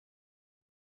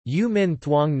U Minh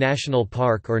Thuong National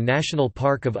Park or National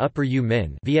Park of Upper U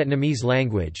Minh Vietnamese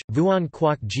language, Vuon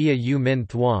Quoc Gia U Minh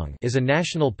Thuong is a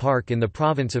national park in the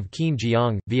province of Quien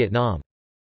Giang, Vietnam.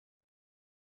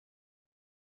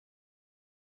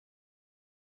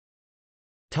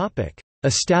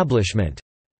 Establishment.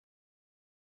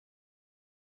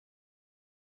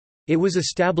 It was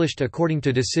established according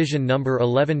to Decision No.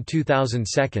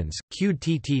 11/2000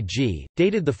 QUD-TTG,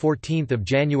 dated 14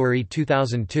 January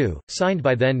 2002, signed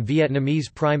by then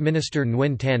Vietnamese Prime Minister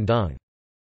Nguyen Thanh Dung.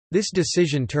 This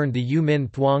decision turned the U Minh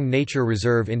Thuong Nature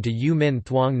Reserve into U Minh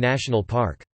Thuong National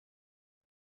Park.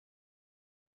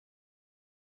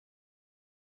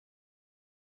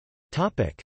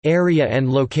 Area and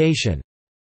location.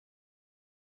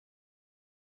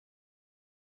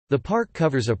 The park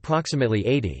covers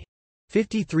approximately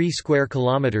 53 square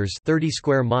kilometers, 30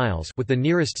 square miles, with the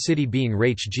nearest city being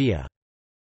Rach Gia.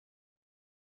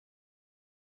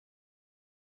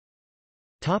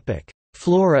 Topic: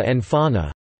 Flora and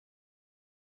fauna.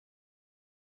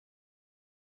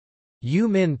 U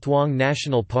Minh Thuong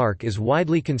National Park is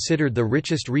widely considered the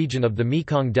richest region of the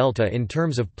Mekong Delta in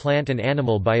terms of plant and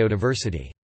animal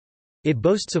biodiversity. It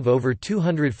boasts of over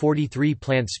 243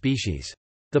 plant species.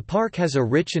 The park has a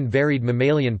rich and varied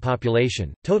mammalian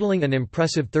population, totaling an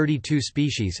impressive 32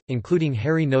 species, including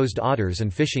hairy-nosed otters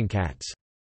and fishing cats.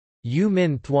 U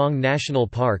Minh Thuong National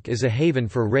Park is a haven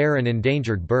for rare and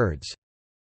endangered birds.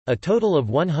 A total of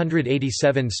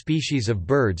 187 species of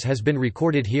birds has been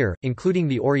recorded here, including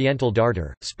the oriental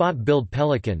darter, spot-billed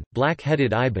pelican,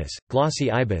 black-headed ibis, glossy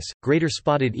ibis, greater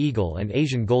spotted eagle and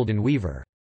Asian golden weaver.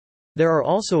 There are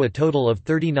also a total of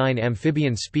 39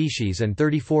 amphibian species and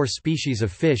 34 species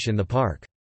of fish in the park.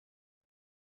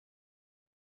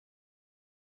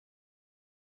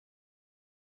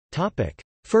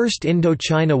 First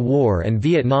Indochina War and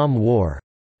Vietnam War.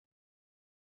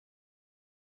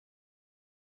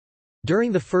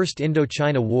 During the First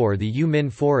Indochina War, the U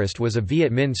Minh Forest was a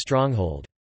Viet Minh stronghold.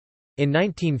 In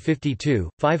 1952,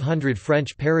 500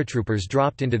 French paratroopers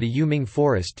dropped into the U Minh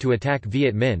Forest to attack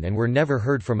Viet Minh and were never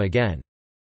heard from again.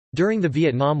 During the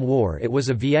Vietnam War, it was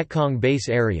a Viet Cong base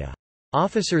area.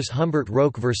 Officers Humbert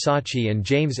Roch Versace and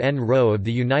James N. Rowe of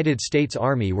the United States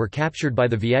Army were captured by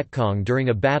the Viet Cong during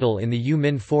a battle in the U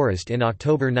Minh Forest in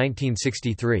October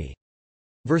 1963.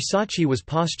 Versace was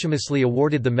posthumously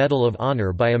awarded the Medal of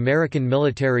Honor by American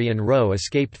military and Rowe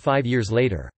escaped 5 years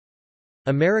later.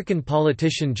 American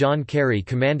politician John Kerry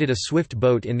commanded a swift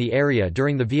boat in the area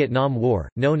during the Vietnam War,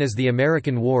 known as the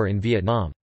American War in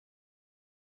Vietnam.